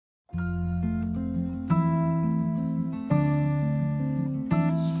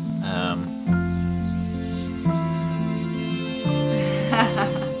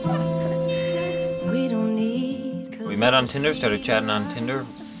met on Tinder, started chatting on Tinder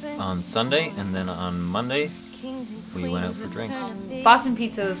on Sunday, and then on Monday we went out for drinks. Boston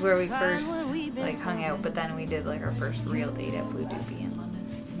Pizza was where we first hung out, but then we did our first real date at Blue Doobie in London.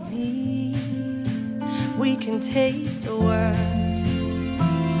 We can take the world.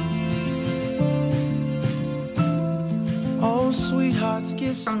 Oh, sweethearts,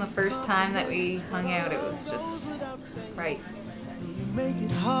 give. From the first time that we hung out, it was just right. Make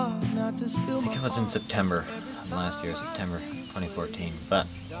it hard not to spill. I think it was in September, last year, September 2014, but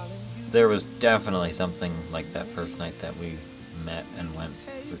there was definitely something like that first night that we met and went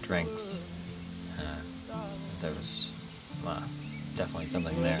for drinks. There was definitely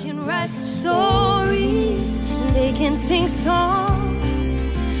something there. They can write stories and they can sing songs,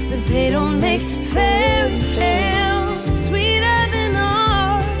 but they don't make fairy tales sweeter than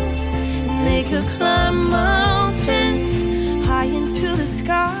ours. And they could climb mountains high into the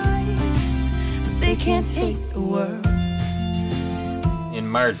sky, but they can't take the world. In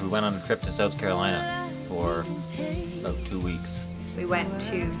March, we went on a trip to South Carolina for about 2 weeks. We went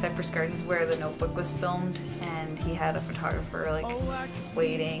to Cypress Gardens where The Notebook was filmed, and he had a photographer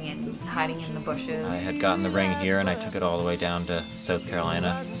waiting and hiding in the bushes. I had gotten the ring here and I took it all the way down to South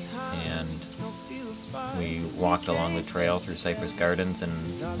Carolina, and we walked along the trail through Cypress Gardens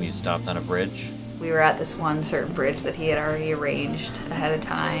and we stopped on a bridge. We were at this one certain bridge that he had already arranged ahead of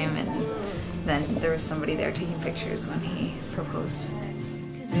time, and then there was somebody there taking pictures when he proposed.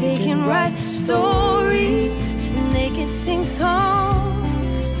 They can write stories and they can sing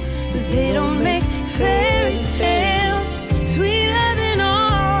songs, but they don't make fairy tales sweeter than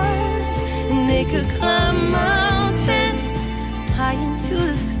ours. And they could climb mountains high into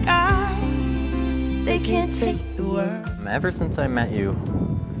the sky. They can't take the world. Ever since I met you,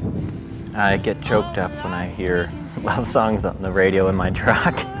 I get choked up when I hear love songs on the radio in my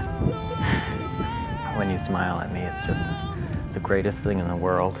truck. When you smile at me, it's just the greatest thing in the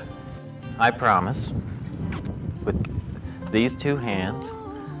world. I promise, with these two hands,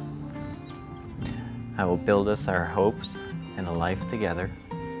 I will build us our hopes and a life together.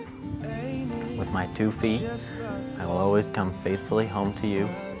 With my 2 feet, I will always come faithfully home to you.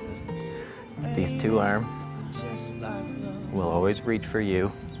 With these 2 arms, will always reach for you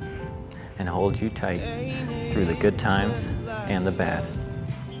and hold you tight through the good times and the bad.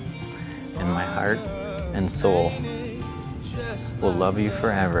 And my heart and soul will love you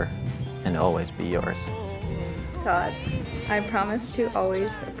forever and always be yours. Todd, I promise to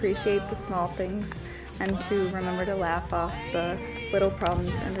always appreciate the small things and to remember to laugh off the little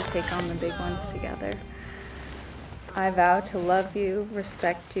problems and to take on the big ones together. I vow to love you,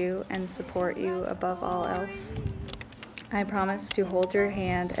 respect you, and support you above all else. I promise to hold your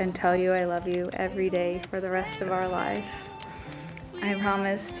hand and tell you I love you every day for the rest of our lives. I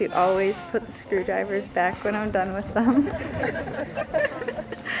promise to always put the screwdrivers back when I'm done with them.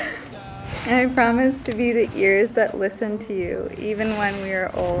 And I promise to be the ears that listen to you, even when we are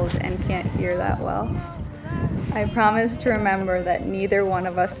old and can't hear that well. I promise to remember that neither one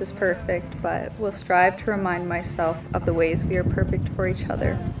of us is perfect, but will strive to remind myself of the ways we are perfect for each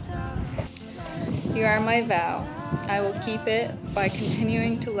other. You are my vow. I will keep it by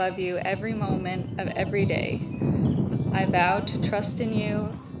continuing to love you every moment of every day. I vow to trust in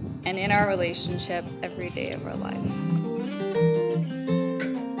you and in our relationship every day of our lives.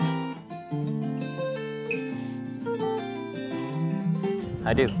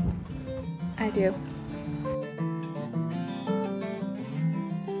 I do. I do.